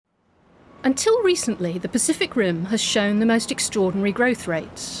Until recently, the Pacific Rim has shown the most extraordinary growth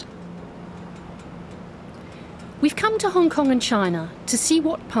rates. We've come to Hong Kong and China to see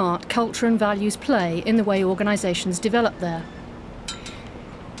what part culture and values play in the way organisations develop there.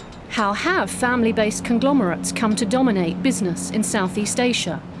 How have family-based conglomerates come to dominate business in Southeast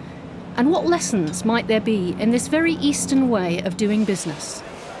Asia? And what lessons might there be in this very Eastern way of doing business?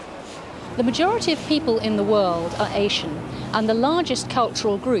 The majority of people in the world are Asian, and the largest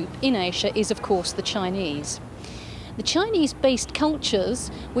cultural group in Asia is, of course, the Chinese. The Chinese-based cultures,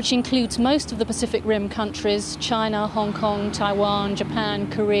 which includes most of the Pacific Rim countries, China, Hong Kong, Taiwan,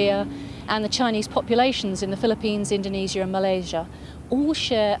 Japan, Korea, and the Chinese populations in the Philippines, Indonesia and Malaysia, all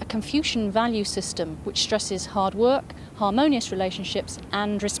share a Confucian value system which stresses hard work, harmonious relationships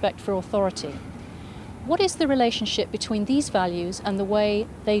and respect for authority. What is the relationship between these values and the way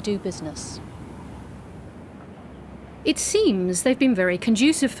they do business? It seems they've been very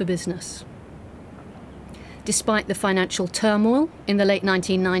conducive for business. Despite the financial turmoil in the late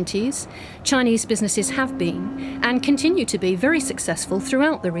 1990s, Chinese businesses have been, and continue to be, very successful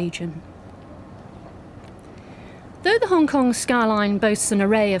throughout the region. Though the Hong Kong skyline boasts an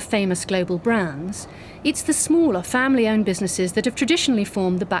array of famous global brands, it's the smaller family-owned businesses that have traditionally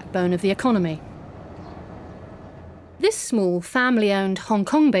formed the backbone of the economy. This small family-owned Hong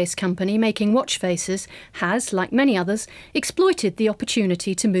Kong-based company making watch faces has, like many others, exploited the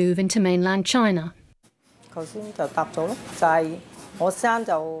opportunity to move into mainland China.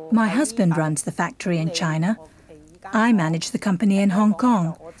 My husband runs the factory in China. I manage the company in Hong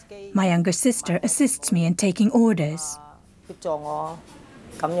Kong. My younger sister assists me in taking orders.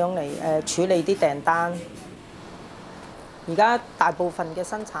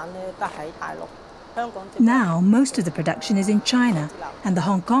 Now, most of the production is in China, and the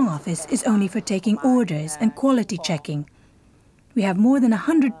Hong Kong office is only for taking orders and quality checking. We have more than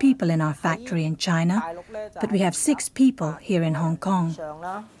 100 people in our factory in China, but we have 6 people here in Hong Kong.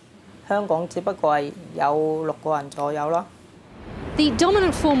 The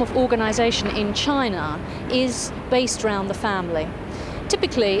dominant form of organisation in China is based around the family.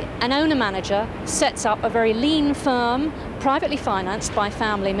 Typically, an owner-manager sets up a very lean firm, privately financed by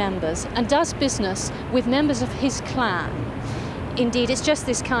family members, and does business with members of his clan. Indeed, it's just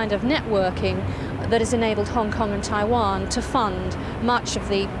this kind of networking that has enabled Hong Kong and Taiwan to fund much of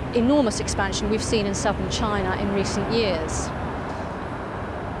the enormous expansion we've seen in southern China in recent years.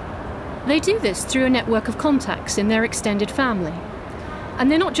 They do this through a network of contacts in their extended family.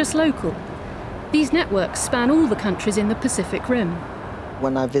 And they're not just local. These networks span all the countries in the Pacific Rim.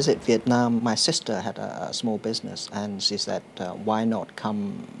 When I visit Vietnam, my sister had a small business, and she said, why not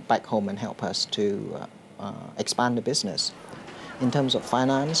come back home and help us to expand the business? In terms of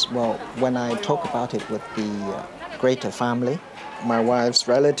finance, well, when I talk about it with the greater family, my wife's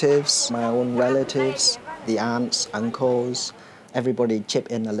relatives, my own relatives, the aunts, uncles, everybody chip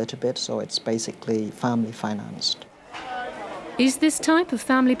in a little bit, so it's basically family financed. Is this type of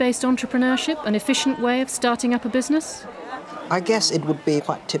family-based entrepreneurship an efficient way of starting up a business? I guess it would be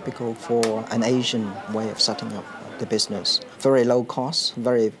quite typical for an Asian way of setting up the business. Very low cost,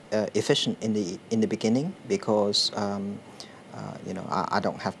 very efficient in the beginning, because I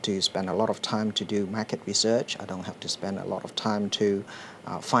don't have to spend a lot of time to do market research. I don't have to spend a lot of time to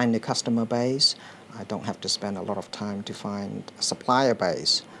find the customer base. I don't have to spend a lot of time to find a supplier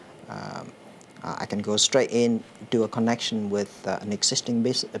base. I can go straight in, do a connection with an existing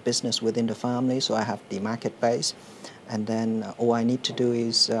business within the family, so I have the market base. And then all I need to do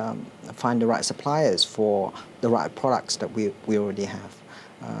is find the right suppliers for the right products that we already have.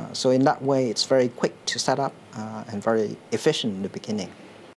 So in that way, it's very quick to set up and very efficient in the beginning.